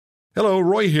Hello,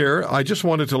 Roy here. I just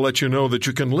wanted to let you know that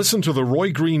you can listen to The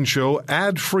Roy Green Show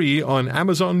ad-free on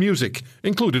Amazon Music,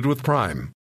 included with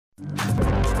Prime.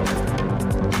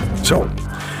 So,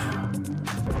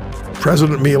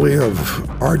 President Milei of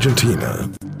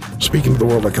Argentina, speaking to the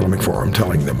World Economic Forum,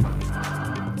 telling them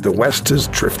the West is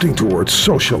drifting towards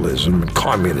socialism and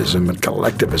communism and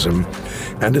collectivism,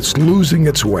 and it's losing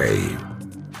its way.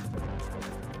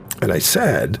 And I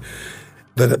said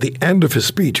that at the end of his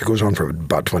speech, it goes on for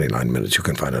about 29 minutes. You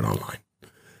can find it online.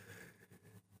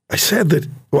 I said that,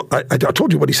 well, I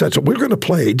told you what he said. So we're going to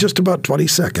play just about 20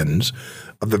 seconds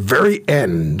of the very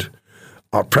end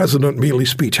of President Milei's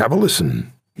speech. Have a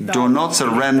listen. Do not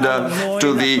surrender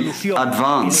to the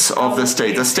advance of the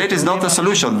state. The state is not the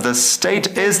solution. The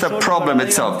state is the problem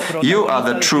itself. You are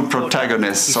the true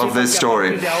protagonists of this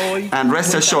story. And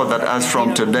rest assured that as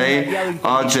from today,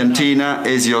 Argentina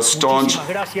is your staunch,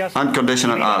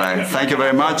 unconditional ally. Thank you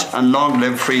very much, and long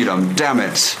live freedom. Damn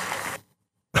it.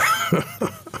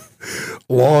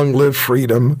 Long live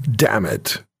freedom. Damn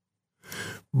it.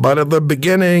 But at the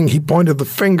beginning, he pointed the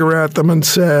finger at them and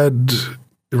said,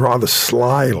 rather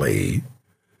slyly,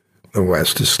 the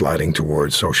West is sliding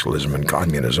towards socialism and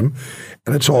communism,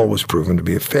 and it's always proven to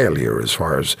be a failure as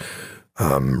far as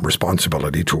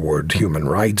responsibility toward human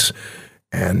rights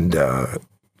and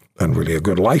really a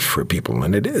good life for people.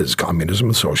 And it is. Communism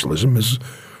and socialism is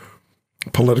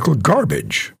political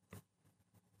garbage.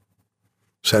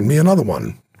 Send me another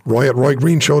one. Roy at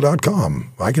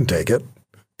RoyGreenshow.com. I can take it.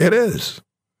 It is.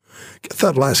 Get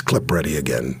that last clip ready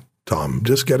again. Tom,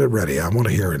 just get it ready. I want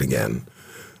to hear it again.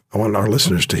 I want our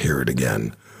listeners to hear it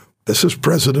again. This is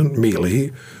President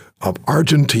Milei of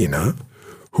Argentina,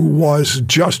 who was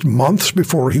just months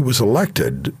before he was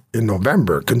elected in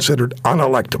November considered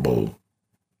unelectable.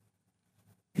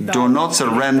 Do not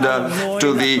surrender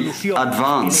to the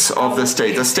advance of the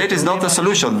state. The state is not the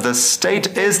solution. The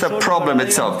state is the problem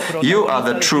itself. You are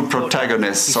the true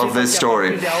protagonists of this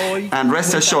story. And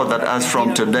rest assured that as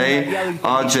from today,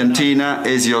 Argentina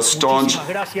is your staunch,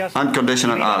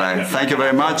 unconditional ally. Thank you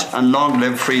very much, and long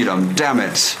live freedom. Damn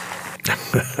it.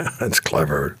 That's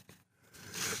clever.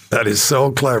 That is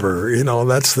so clever. You know,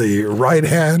 that's the right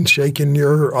hand shaking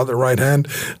your other right hand,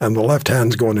 and the left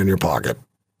hand's going in your pocket.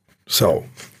 So,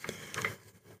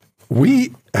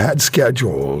 we had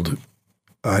scheduled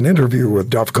an interview with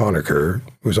Duff Conacher,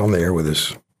 who's on the air with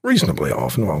us reasonably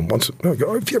often. Well,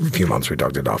 every few months we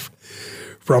talk to Duff,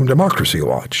 from Democracy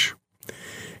Watch.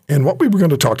 And what we were going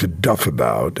to talk to Duff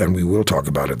about, and we will talk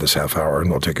about it this half hour, and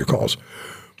we'll take your calls,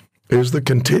 is the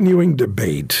continuing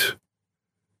debate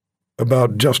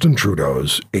about Justin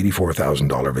Trudeau's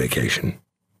 $84,000 vacation.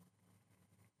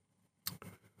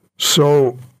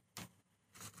 So,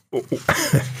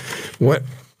 what?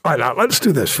 All right, let's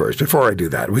do this first. Before I do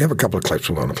that, we have a couple of clips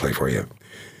we want to play for you.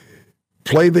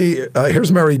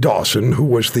 Here's Mary Dawson, who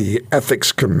was the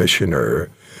ethics commissioner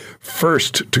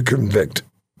first to convict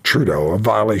Trudeau of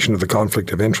violation of the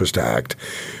Conflict of Interest Act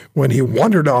when he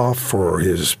wandered off for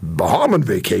his Bahamian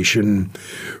vacation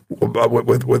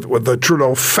with the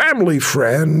Trudeau family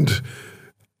friend,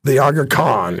 the Aga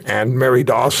Khan. And Mary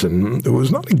Dawson, who was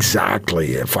not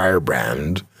exactly a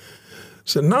firebrand,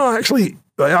 said, no, actually,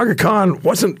 the Aga Khan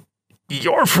wasn't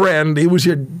your friend. He was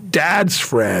your dad's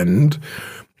friend.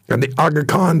 And the Aga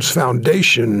Khan's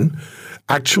foundation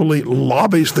actually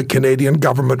lobbies the Canadian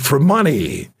government for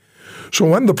money. So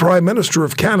when the Prime Minister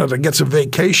of Canada gets a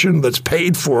vacation that's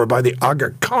paid for by the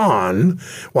Aga Khan,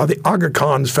 while the Aga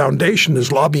Khan's foundation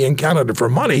is lobbying Canada for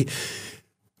money,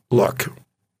 look,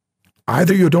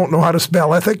 either you don't know how to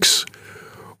spell ethics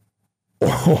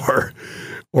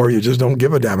or you just don't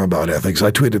give a damn about ethics. I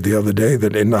tweeted the other day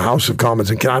that in the House of Commons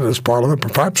in Canada's Parliament,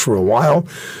 perhaps for a while,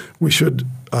 we should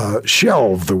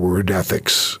shelve the word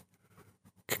ethics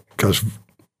because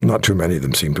not too many of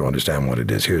them seem to understand what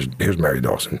it is. Here's Mary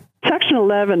Dawson. Section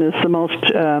 11 is the most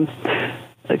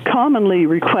commonly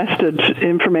requested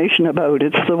information about.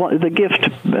 It's the gift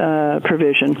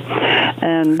provision,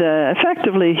 and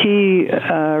effectively he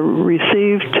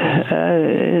received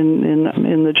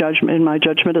in my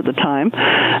judgment at the time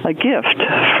a gift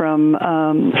from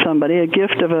somebody, a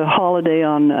gift of a holiday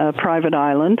on a private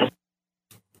island.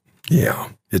 Yeah,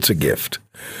 it's a gift.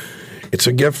 It's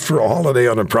a gift for a holiday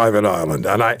on a private island,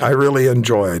 and I really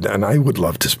enjoyed, and I would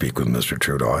love to speak with Mr.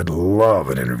 Trudeau. I'd love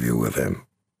an interview with him.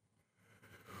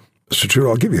 Mr. Trudeau,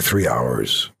 I'll give you 3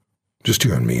 hours, just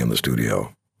you and me in the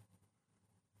studio.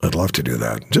 I'd love to do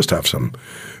that. Just have some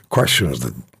questions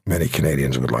that many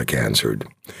Canadians would like answered.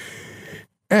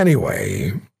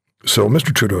 Anyway, so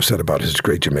Mr. Trudeau said about his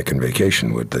great Jamaican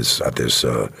vacation with this at this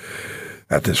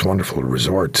wonderful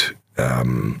resort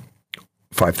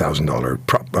 5,000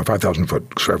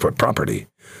 square foot property.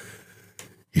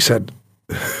 He said,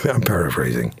 I'm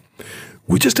paraphrasing,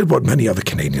 we just did what many other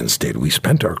Canadians did. We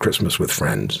spent our Christmas with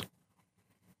friends.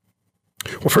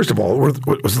 Well, first of all,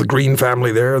 was the Green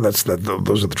family there? Those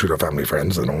are the Trudeau family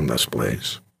friends that own this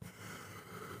place.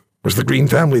 Was the Green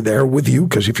family there with you?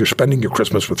 Because if you're spending your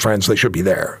Christmas with friends, they should be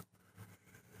there.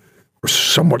 We're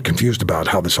somewhat confused about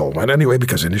how this all went anyway,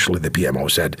 because initially the PMO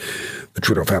said the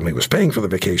Trudeau family was paying for the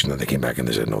vacation, and they came back and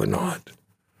they said, no, they're not.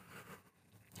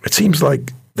 It seems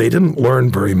like they didn't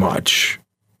learn very much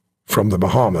from the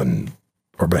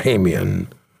Bahamian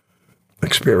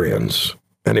experience.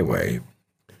 Anyway,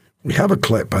 we have a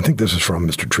clip. I think this is from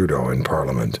Mr. Trudeau in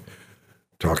Parliament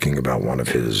talking about one of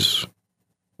his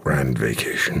grand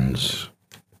vacations.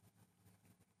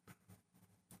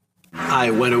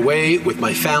 I went away with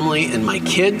my family and my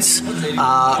kids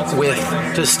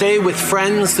to stay with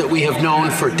friends that we have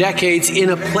known for decades in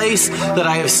a place that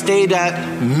I have stayed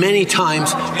at many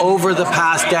times over the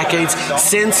past decades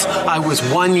since I was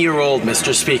 1 year old,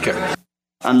 Mr. Speaker.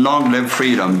 And long live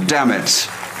freedom, damn it.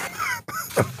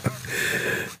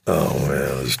 Oh,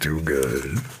 well, it's too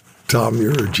good. Tom,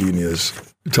 you're a genius.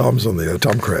 Tom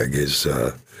Craig is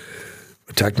a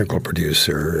technical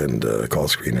producer and call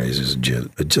screener. He's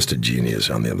just a genius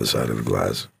on the other side of the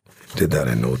glass. Did that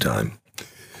in no time.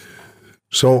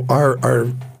 So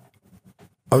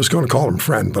I was going to call him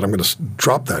friend, but I'm going to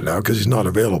drop that now because he's not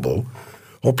available.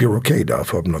 Hope you're okay, Duff.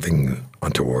 Hope nothing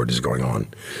untoward is going on.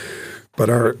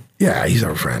 But he's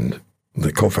our friend,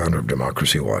 the co-founder of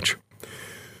Democracy Watch.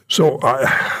 So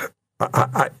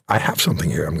I have something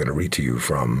here I'm going to read to you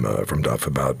from Duff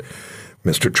about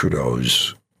Mr.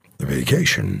 Trudeau's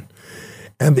vacation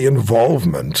and the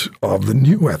involvement of the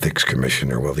new ethics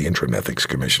commissioner, the interim ethics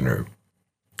commissioner.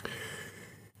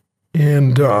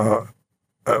 And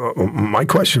my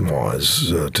question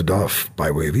was to Duff by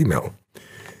way of email,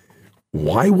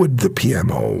 why would the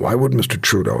PMO, why would Mr.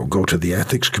 Trudeau go to the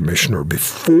ethics commissioner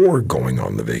before going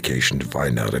on the vacation to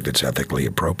find out if it's ethically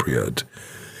appropriate?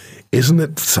 Isn't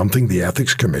it something the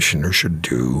ethics commissioner should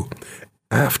do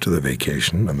after the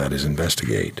vacation, and that is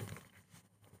investigate?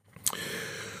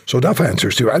 So Duff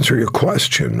answers, to answer your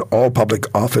question, all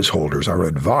public office holders are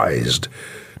advised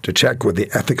to check with the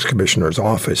ethics commissioner's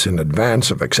office in advance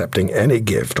of accepting any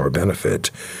gift or benefit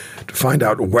to find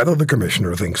out whether the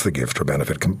commissioner thinks the gift or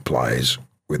benefit complies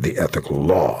with the ethical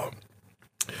law.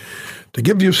 To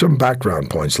give you some background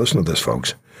points, listen to this,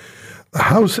 folks. The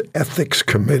House Ethics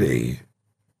Committee,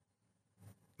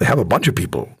 they have a bunch of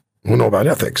people who know about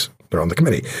ethics. They're on the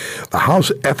committee. The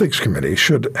House Ethics Committee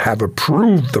should have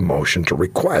approved the motion to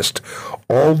request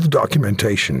all the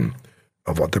documentation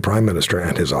of what the Prime Minister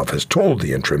and his office told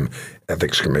the interim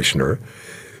ethics commissioner,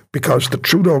 because the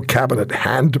Trudeau cabinet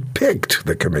hand-picked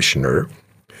the commissioner,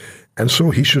 and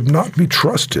so he should not be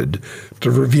trusted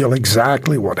to reveal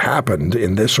exactly what happened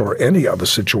in this or any other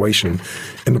situation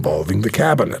involving the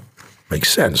cabinet.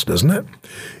 Makes sense, doesn't it?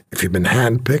 If you've been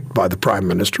handpicked by the Prime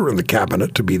Minister and the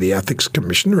Cabinet to be the Ethics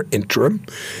Commissioner interim,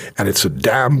 and it's a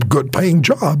damn good paying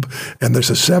job, and there's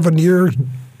a 7-year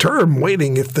term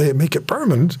waiting if they make it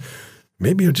permanent,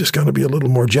 maybe you're just going to be a little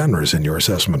more generous in your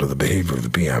assessment of the behavior of the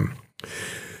PM.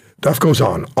 Duff goes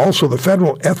on. Also, the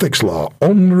federal ethics law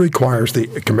only requires the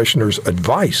Commissioner's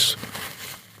advice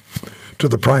to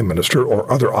the Prime Minister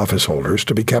or other office holders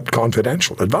to be kept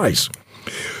confidential advice.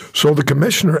 So the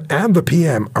Commissioner and the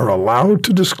PM are allowed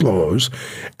to disclose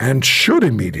and should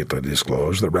immediately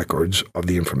disclose the records of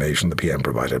the information the PM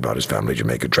provided about his family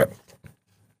Jamaica trip,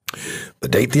 the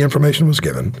date the information was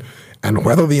given, and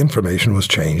whether the information was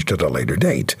changed at a later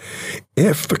date.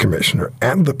 If the Commissioner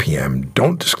and the PM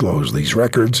don't disclose these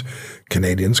records,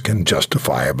 Canadians can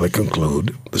justifiably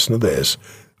conclude, listen to this,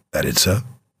 that it's a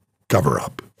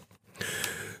cover-up.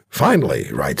 Finally,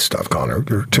 writes Duff Connor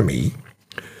to me,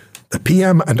 the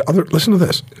PM and other, listen to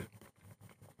this,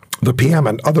 the PM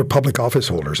and other public office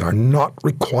holders are not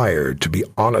required to be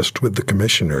honest with the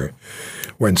Commissioner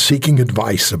when seeking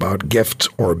advice about gifts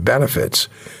or benefits.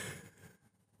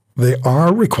 They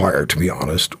are required to be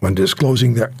honest when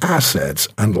disclosing their assets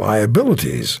and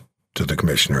liabilities to the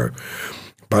Commissioner.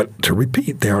 But to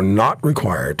repeat, they are not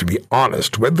required to be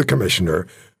honest with the Commissioner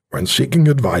when seeking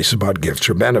advice about gifts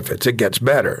or benefits. It gets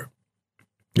better.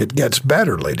 It gets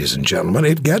better, ladies and gentlemen.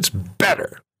 It gets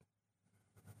better.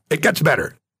 It gets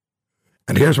better.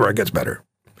 And here's where it gets better.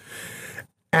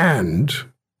 And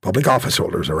public office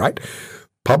holders, all right?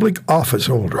 Public office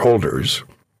holders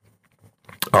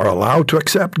are allowed to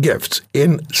accept gifts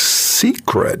in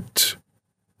secret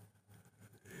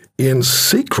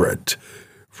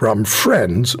from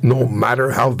friends, no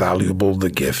matter how valuable the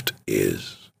gift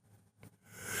is.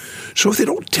 So if they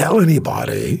don't tell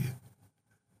anybody,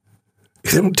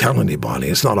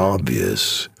 it's not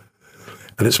obvious,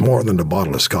 and it's more than a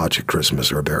bottle of scotch at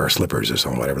Christmas or a pair of slippers or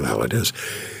something, whatever the hell it is,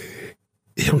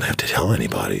 you don't have to tell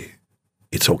anybody.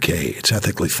 It's okay. It's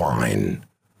ethically fine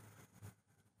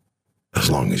as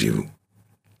long as you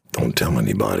don't tell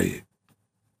anybody.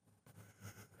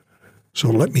 So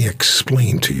let me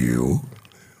explain to you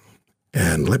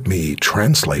and let me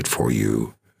translate for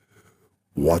you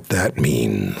what that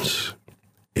means.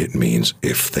 It means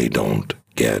if they don't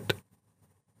get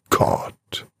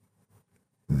caught.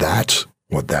 That's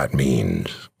what that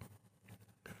means.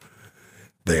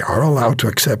 They are allowed to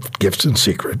accept gifts in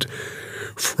secret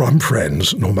from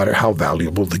friends, no matter how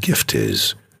valuable the gift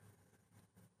is.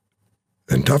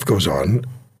 And Duff goes on,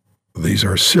 these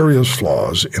are serious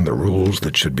flaws in the rules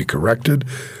that should be corrected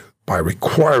by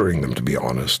requiring them to be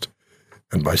honest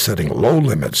and by setting low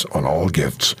limits on all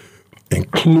gifts,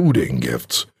 including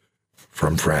gifts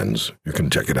from friends. You can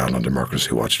check it out on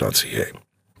democracywatch.ca.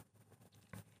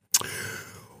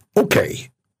 Okay.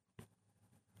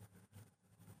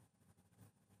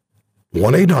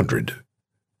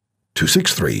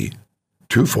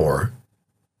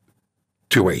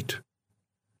 1-800-263-2428.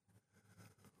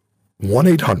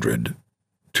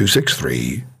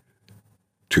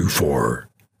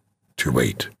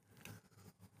 1-800-263-2428.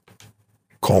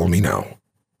 Call me now.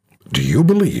 Do you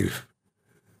believe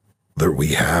that we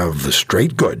have the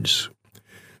straight goods?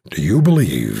 Do you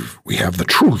believe we have the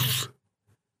truth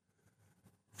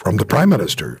from the Prime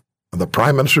Minister and the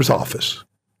Prime Minister's office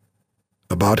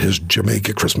about his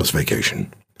Jamaica Christmas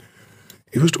vacation?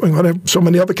 He was doing what so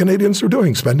many other Canadians are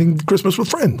doing, spending Christmas with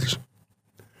friends.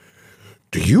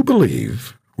 Do you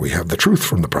believe we have the truth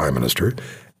from the Prime Minister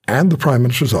and the Prime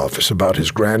Minister's office about his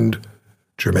grand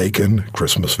Jamaican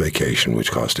Christmas vacation,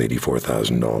 which cost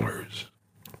 $84,000?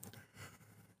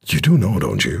 You do know,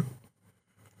 don't you,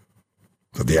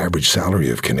 that the average salary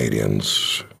of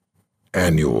Canadians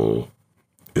annual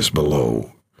is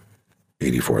below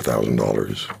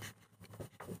 $84,000.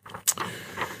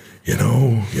 You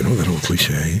know that old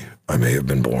cliche, I may have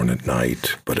been born at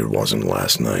night, but it wasn't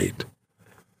last night.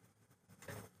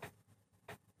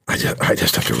 I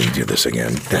just have to read you this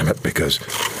again, damn it, because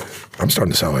I'm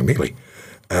starting to sound like Mealy.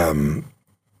 Because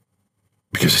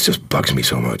it just bugs me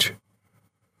so much.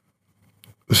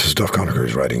 This is Duff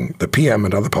Conacher's writing. The PM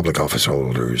and other public office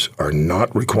holders are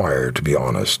not required to be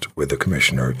honest with the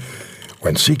Commissioner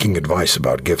when seeking advice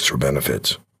about gifts or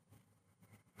benefits.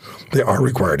 They are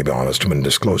required to be honest when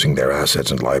disclosing their assets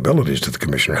and liabilities to the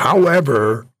Commissioner.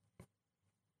 However,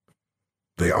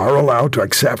 they are allowed to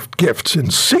accept gifts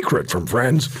in secret from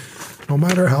friends, no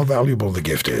matter how valuable the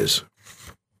gift is.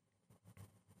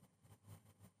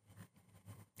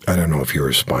 I don't know if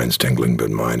your spine's tingling, but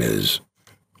mine is.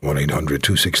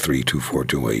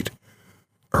 1-800-263-2428.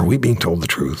 Are we being told the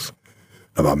truth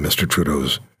about Mr.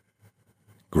 Trudeau's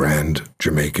grand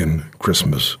Jamaican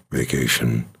Christmas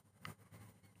vacation?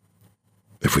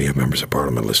 If we have members of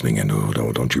Parliament listening in,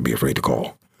 don't you be afraid to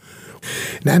call.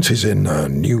 Nancy's in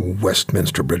New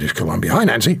Westminster, British Columbia. Hi,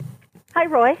 Nancy. Hi,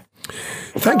 Roy.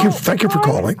 Thank you for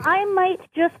calling. I might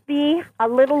just be a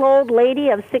little old lady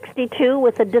of 62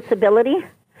 with a disability,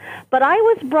 but I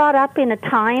was brought up in a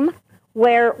time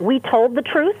where we told the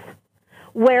truth,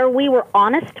 where we were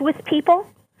honest with people,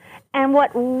 and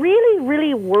what really,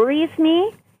 really worries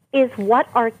me is what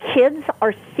our kids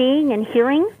are seeing and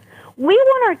hearing. We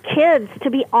want our kids to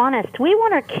be honest. We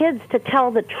want our kids to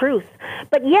tell the truth.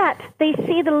 But yet, they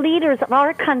see the leaders of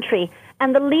our country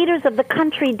and the leaders of the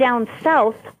country down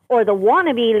south, or the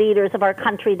wannabe leaders of our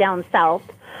country down south,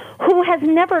 who has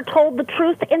never told the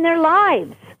truth in their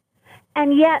lives.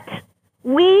 And yet,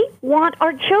 we want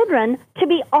our children to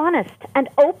be honest and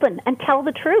open and tell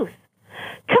the truth.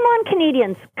 Come on,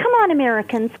 Canadians. Come on,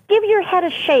 Americans. Give your head a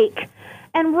shake.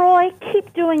 And Roy,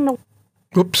 keep doing the...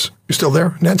 Oops, you still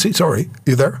there? Nancy, sorry.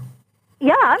 You there?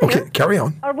 Yeah, I'm okay, here. Carry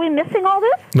on. Are we missing all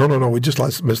this? No. We just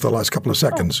missed the last couple of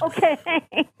seconds. Oh, okay.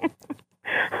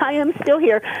 I am still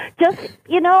here. Just,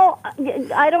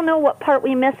 I don't know what part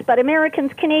we missed, but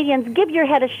Americans, Canadians, give your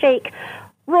head a shake.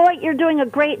 Roy, you're doing a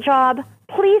great job.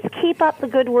 Please keep up the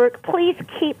good work. Please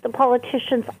keep the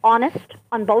politicians honest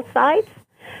on both sides,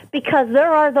 because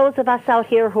there are those of us out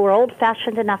here who are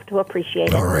old-fashioned enough to appreciate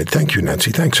it. All right. Thank you,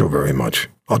 Nancy. Thanks so very much.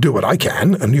 I'll do what I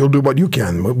can, and you'll do what you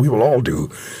can. We will all do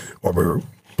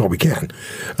what we can.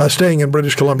 Staying in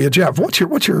British Columbia, Jeff, what's your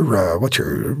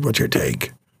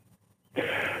take?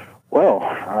 Well,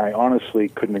 I honestly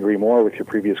couldn't agree more with your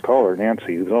previous caller,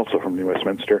 Nancy, who's also from New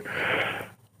Westminster.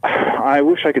 I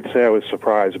wish I could say I was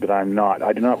surprised, but I'm not.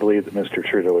 I do not believe that Mr.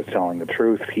 Trudeau is telling the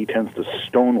truth. He tends to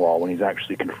stonewall when he's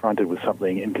actually confronted with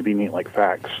something inconvenient like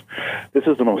facts. This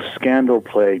is the most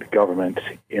scandal-plagued government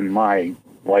in my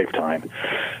lifetime,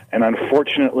 and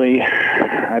unfortunately,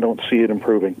 I don't see it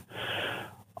improving.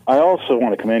 I also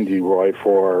want to commend you, Roy,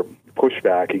 for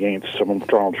pushback against some of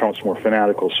Donald Trump's more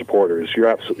fanatical supporters. You're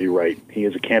absolutely right. He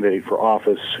is a candidate for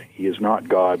office. He is not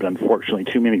God, but unfortunately,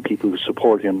 too many people who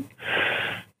support him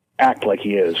act like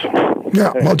he is.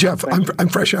 Yeah, well, Jeff, I'm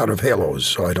fresh out of halos,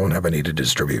 so I don't have any to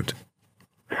distribute.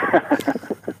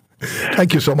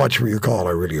 Thank you so much for your call.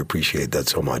 I really appreciate that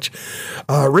so much.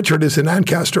 Richard is in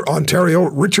Ancaster, Ontario.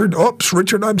 Richard,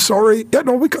 I'm sorry. Yeah,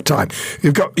 no, we got time.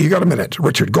 You got a minute.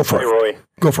 Richard, go for it. Hey, Roy.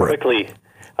 Go for it. Quickly.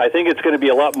 I think it's going to be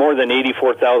a lot more than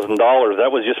 $84,000.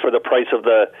 That was just for the price of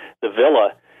the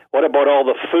villa. What about all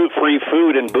the free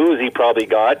food and booze he probably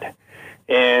got?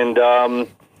 And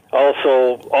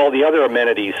also all the other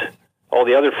amenities, all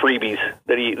the other freebies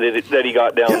that he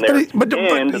got down there.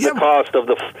 The cost of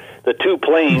the two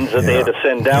planes that they had to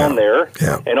send down there,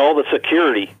 and all the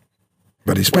security.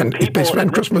 But they spent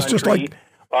Christmas just like...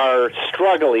 are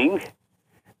struggling.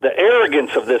 The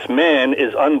arrogance of this man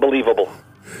is unbelievable.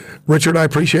 Richard, I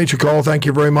appreciate your call. Thank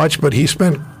you very much. But he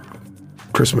spent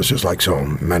Christmas just like so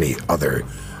many other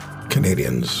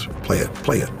Canadians. Play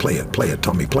it,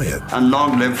 Tommy, play it. And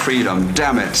long live freedom,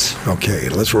 damn it. Okay,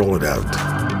 let's roll it out.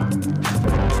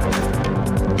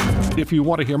 If you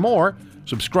want to hear more,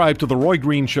 subscribe to The Roy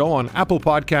Green Show on Apple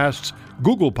Podcasts,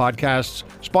 Google Podcasts,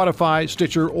 Spotify,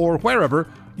 Stitcher, or wherever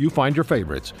you find your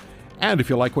favorites. And if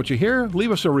you like what you hear,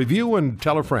 leave us a review and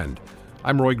tell a friend.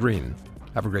 I'm Roy Green.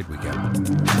 Have a great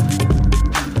weekend.